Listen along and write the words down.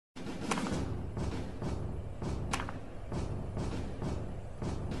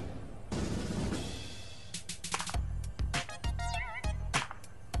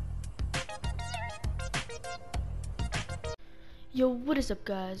Yo, what is up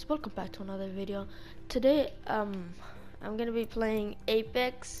guys? Welcome back to another video. Today I'm gonna be playing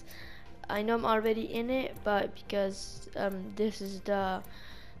Apex. I know I'm already in it, but because this is the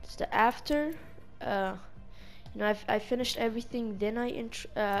after I finished everything, then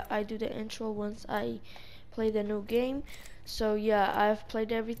I do the intro once I play the new game. So yeah, I've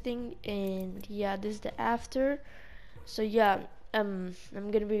played everything, and yeah, this is the after. So yeah, I'm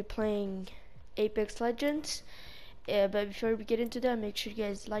gonna be playing Apex Legends. But before we get into that, make sure you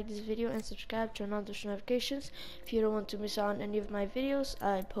guys like this video and subscribe, turn on those notifications if you don't want to miss out on any of my videos.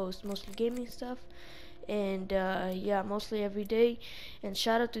 I post mostly gaming stuff, and yeah, mostly every day. And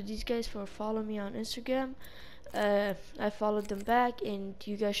shout out to these guys for following me on Instagram. I followed them back, and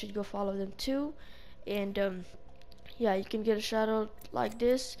you guys should go follow them too. And yeah, you can get a shout out like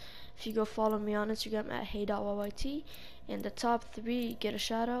this if you go follow me on Instagram at hey.yyt, and the top 3 get a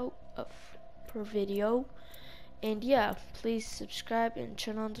shout out per video. And yeah, please subscribe and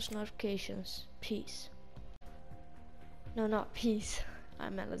turn on those notifications. Peace. No, not peace.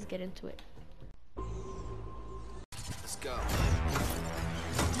 I meant let's get into it. Let's go.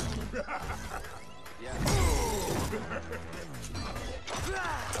 Yeah.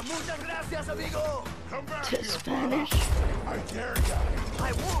 Muchas gracias, amigo. Come back To here, Spanish. brother. I dare ya.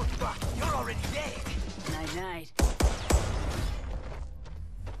 I won't, but you're already dead. Night night.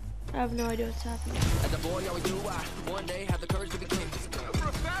 I have no idea what's happening. As a boy, always knew I one day have the courage to be king. For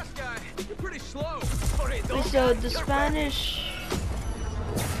a fast guy, you're pretty slow. So the Spanish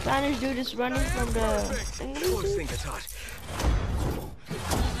dude is running from the English. Think it's hot.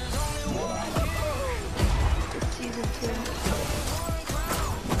 It's season 2.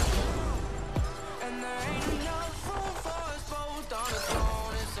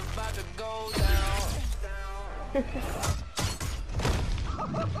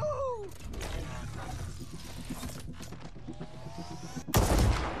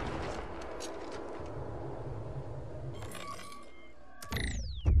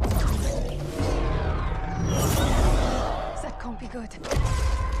 That can't be good.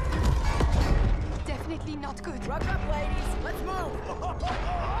 Definitely not good. Rock up, ladies. Let's move.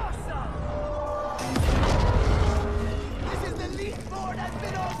 Awesome. This is the least bored I've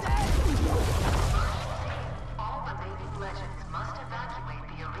been all day. All remaining legends must evacuate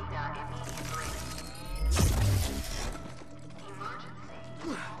the arena immediately. Emergency.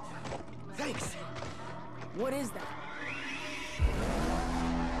 Thanks. What is that?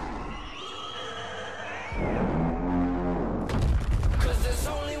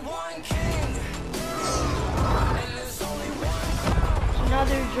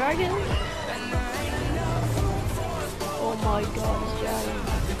 Another dragon? Oh my god, it's dragon.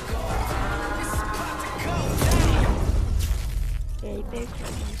 Apex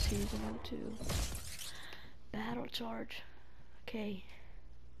Legends Season 2. Battle charge. Okay.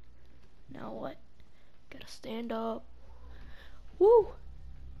 Now what? Gotta stand up. Woo!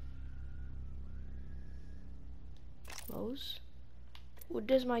 Close.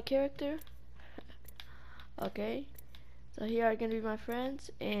 What is my character? Okay. So here are gonna be my friends,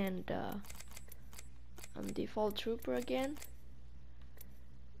 and I'm default trooper again.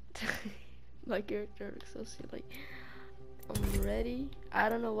 My character looks so silly. I'm ready. I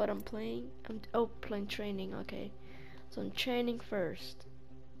don't know what I'm playing. I'm playing training. Okay, so I'm training first.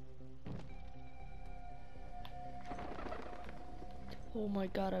 Oh my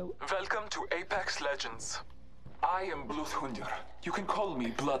god! Welcome to Apex Legends. I am Bloodhunter. You can call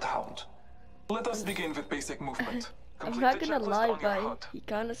me Bloodhound. Let us begin with basic movement. I'm Complete not the gonna checklist lie, on your but HUD. he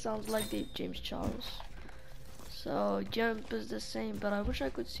kind of sounds like James Charles. So jump is the same, but I wish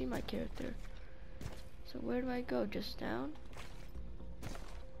I could see my character. So where do I go? Just down?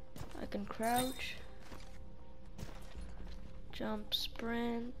 I can crouch, jump,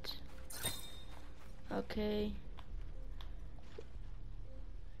 sprint. Okay.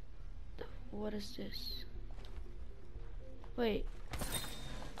 What is this? Wait.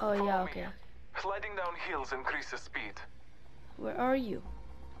 Oh yeah, Follow me. okay. Sliding down hills increases speed. Where are you?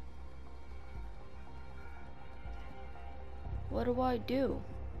 What do I do?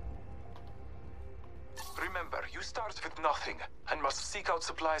 Remember, you start with nothing and must seek out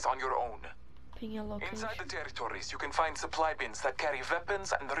supplies on your own. Ping a location. Inside the territories, you can find supply bins that carry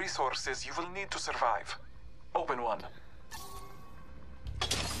weapons and resources you will need to survive. Open one.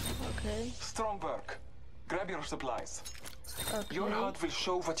 Okay. Strong work. Grab your supplies. Okay. Your HUD will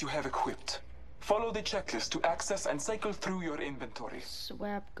show what you have equipped. Follow the checklist to access and cycle through your inventory.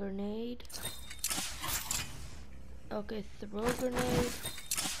 Swap grenade. Okay, throw grenade.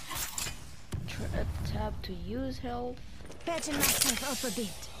 Tab to use health. Patching myself up a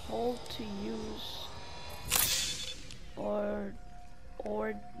bit. Hold to use. or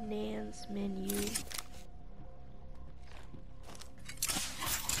ordnance menu.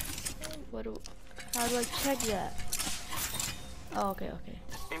 How do I check that? Oh, okay.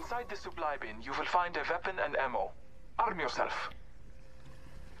 Inside the supply bin, you will find a weapon and ammo. Arm yourself.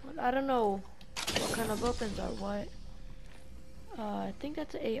 Well, I don't know what kind of weapons are what. I think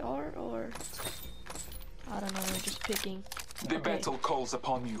that's an AR or I don't know. I'm just picking. The battle calls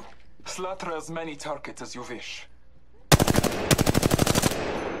upon you. Slaughter as many targets as you wish. Each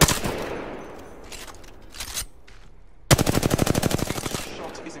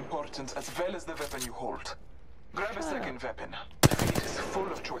shot is important as well as the weapon you hold. Grab a second weapon. It is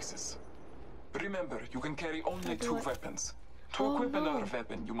full of choices. Remember, you can carry only 2 weapons. To equip another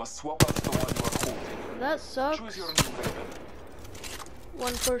weapon, you must swap out the one you are holding. That sucks. Choose your new weapon.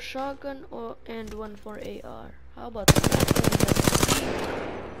 One for shotgun and one for AR. How about that?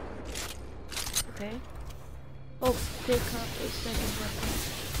 Okay. Oh, pick up a second weapon.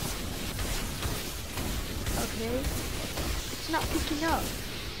 Okay. It's not picking up.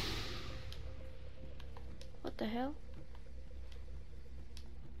 What the hell?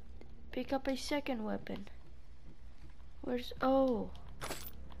 Pick up a second weapon. Where's... Oh.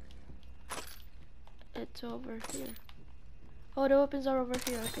 It's over here. Oh, the weapons are over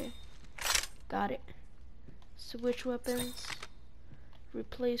here. Okay. Got it. Switch weapons.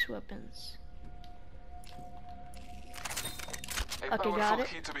 Replace weapons. A Okay, got powerful it.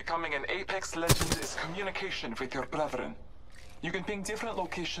 key to becoming an Apex Legend is communication with your brethren. You can ping different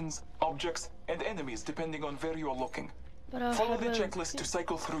locations, objects, and enemies depending on where you are looking. But Follow the checklist to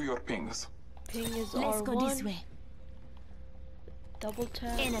cycle through your pings. Ping is Let's R1. go this way. Double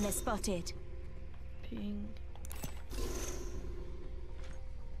tap. Enemy spotted. Ping.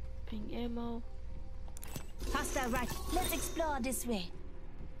 Ping ammo. Hostile right. Let's explore this way.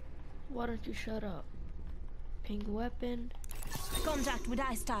 Why don't you shut up? Ping weapon. Contact with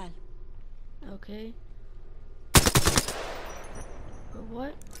hostile. Okay.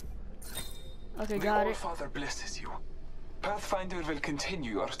 What? Okay, The got it. All-Father blesses you. Pathfinder will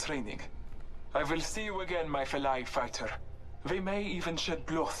continue your training. I will see you again, my fellow fighter. We may even shed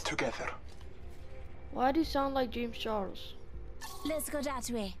blood together. Why do you sound like James Charles? Let's go that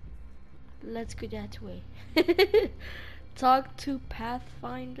way. Let's go that way. Talk to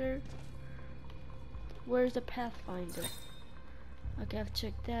Pathfinder. Where's the Pathfinder? Okay, I've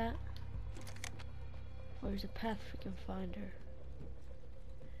checked that. Where's the path freaking finder?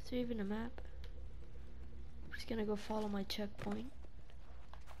 Is there even a map? I'm just gonna go follow my checkpoint.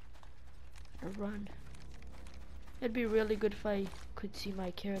 Or run. It'd be really good if I could see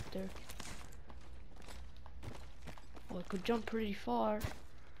my character. Oh, I could jump pretty far.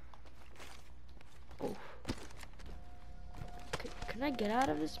 Oh. Can I get out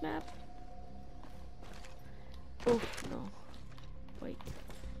of this map? Oof, no. Wait.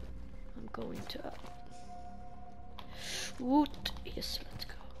 I'm going to... Woot! Yes, let's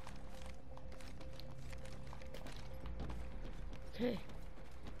go. Okay.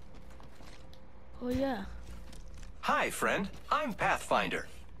 Oh yeah. Hi, friend. I'm Pathfinder.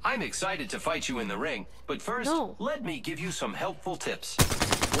 I'm excited to fight you in the ring, but first, let me give you some helpful tips.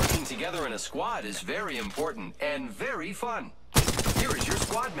 Working together in a squad is very important and very fun. Here is your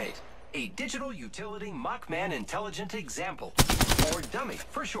squad mate, a digital utility Mockman Intelligent Example, or Dummy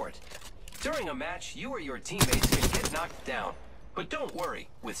for short. During a match, you or your teammates can get knocked down. But don't worry,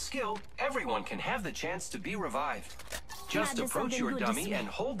 with skill, everyone can have the chance to be revived. Just approach your dummy and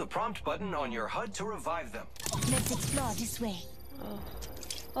hold the prompt button on your HUD to revive them. Let's explore this way.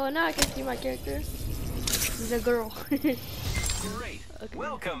 Oh, now I can see my character. She's a girl. Great. Okay.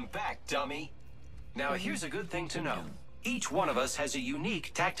 Welcome back, dummy. Now, here's a good thing to know. Each one of us has a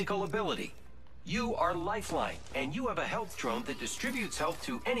unique tactical ability. You are Lifeline, and you have a health drone that distributes health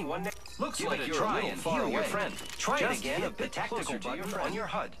to anyone. Looks like you're a little far away. Your friend. Try it again. Hit the tactical button on your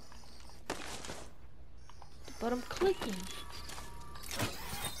HUD. But I'm clicking.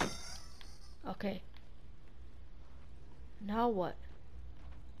 Okay. Now what?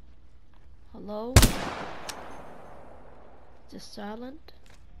 Hello? Just silent?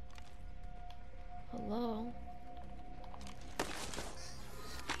 Hello?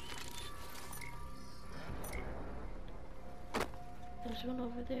 There's one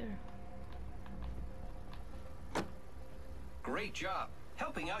over there. Great job.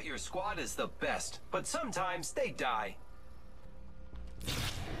 Helping out your squad is the best, but sometimes they die.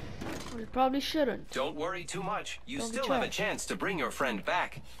 We probably shouldn't. Don't worry too much. You still have a chance to bring your friend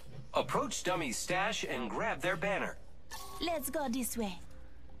back. Approach Dummy's stash and grab their banner. Let's go this way.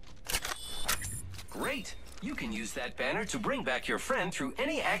 Great. You can use that banner to bring back your friend through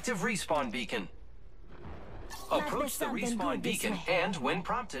any active respawn beacon. Approach the respawn beacon and, when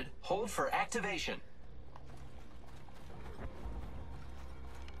prompted, hold for activation.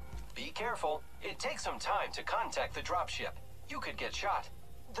 Be careful. It takes some time to contact the dropship. You could get shot.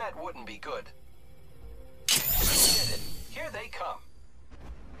 That wouldn't be good. You did it. Here they come.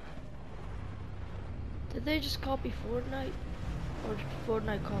 Did they just copy Fortnite? Or did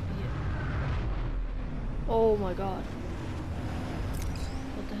Fortnite copy it? Oh my god.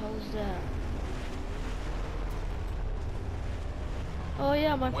 What the hell is that? Oh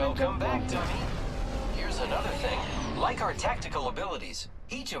yeah, my friend. Welcome back, dummy. Here's another thing. Like our tactical abilities,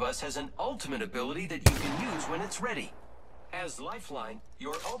 each of us has an ultimate ability that you can use when it's ready. As Lifeline,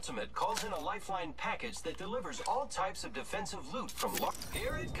 your ultimate calls in a Lifeline package that delivers all types of defensive loot from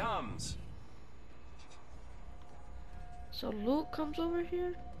Here it comes. So loot comes over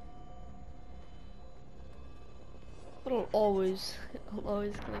here? I'll always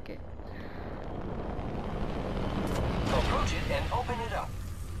click it. Approach it and open it up.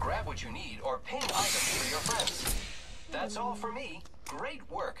 Grab what you need or ping items for your friends. That's all for me. Great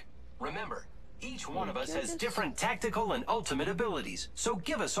work. Remember, each one of us has different tactical and ultimate abilities, so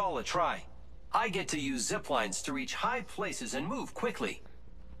give us all a try. I get to use zip lines to reach high places and move quickly.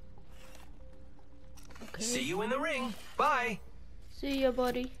 Okay. See you in the ring. Bye. See ya,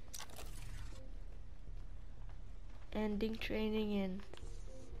 buddy. Ending training in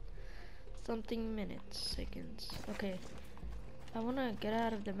something minutes, seconds. Okay. I wanna get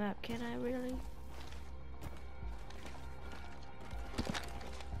out of the map. Can I really?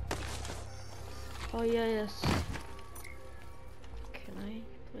 Oh yeah, yes. Can I,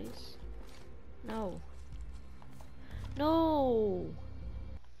 please? No. No.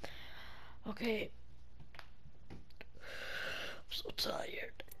 Okay. I'm so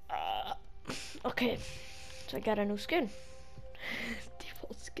tired. Okay. So I got a new skin.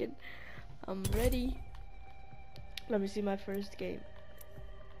 Default skin. I'm ready. Let me see my first game.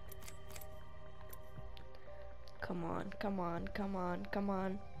 Come on, come on, come on, come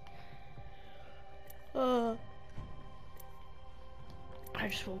on. I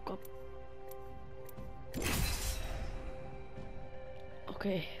just woke up.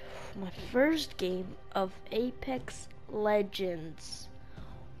 Okay, my first game of Apex Legends.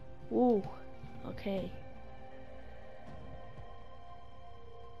 Ooh, okay.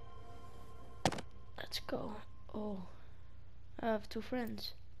 Let's go. Oh, I have two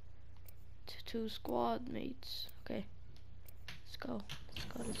friends. Two squad mates. Okay. Let's go. Let's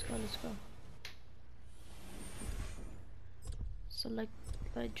go, let's go, let's go. Select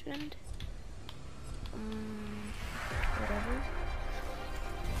legend. Whatever.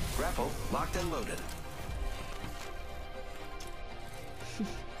 Grapple locked and loaded.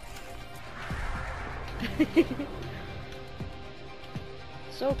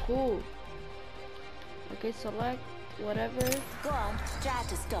 So cool. Okay, select whatever. Go on, try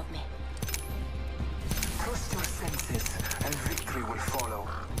to stop me. Trust your senses, and victory will follow.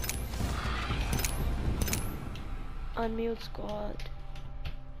 Unmute squad.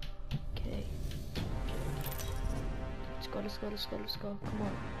 Okay. Let's go, let's go, let's go, let's go. Come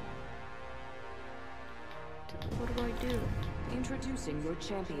on. What do I do? Introducing your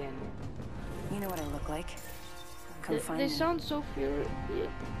champion. You know what I look like? Come find They me. sound so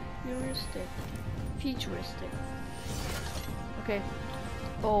futuristic. Okay.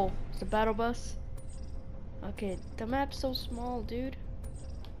 Oh, it's a battle bus. Okay, the map's so small, dude.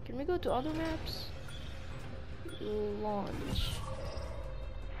 Can we go to other maps? Launch.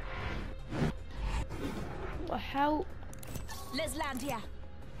 How? Let's land here.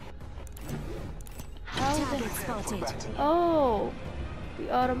 How Target the? spotted. Oh, we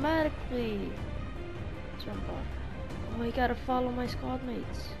automatically jump off. Oh, I gotta follow my squad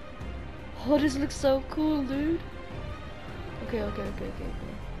mates. Oh, this looks so cool, dude. Okay.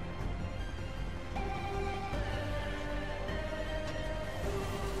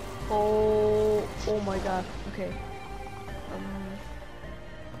 Oh my god. Okay.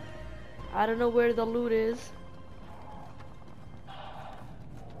 I don't know where the loot is.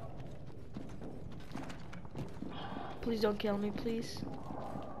 Please don't kill me, please.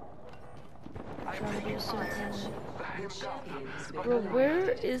 I'm trying to do something. Bro,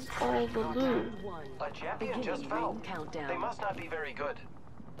 where is all the loot? A champion just fell. They must not be very good.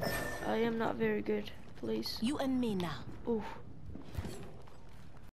 I am not very good. Please. You and me now. Oof.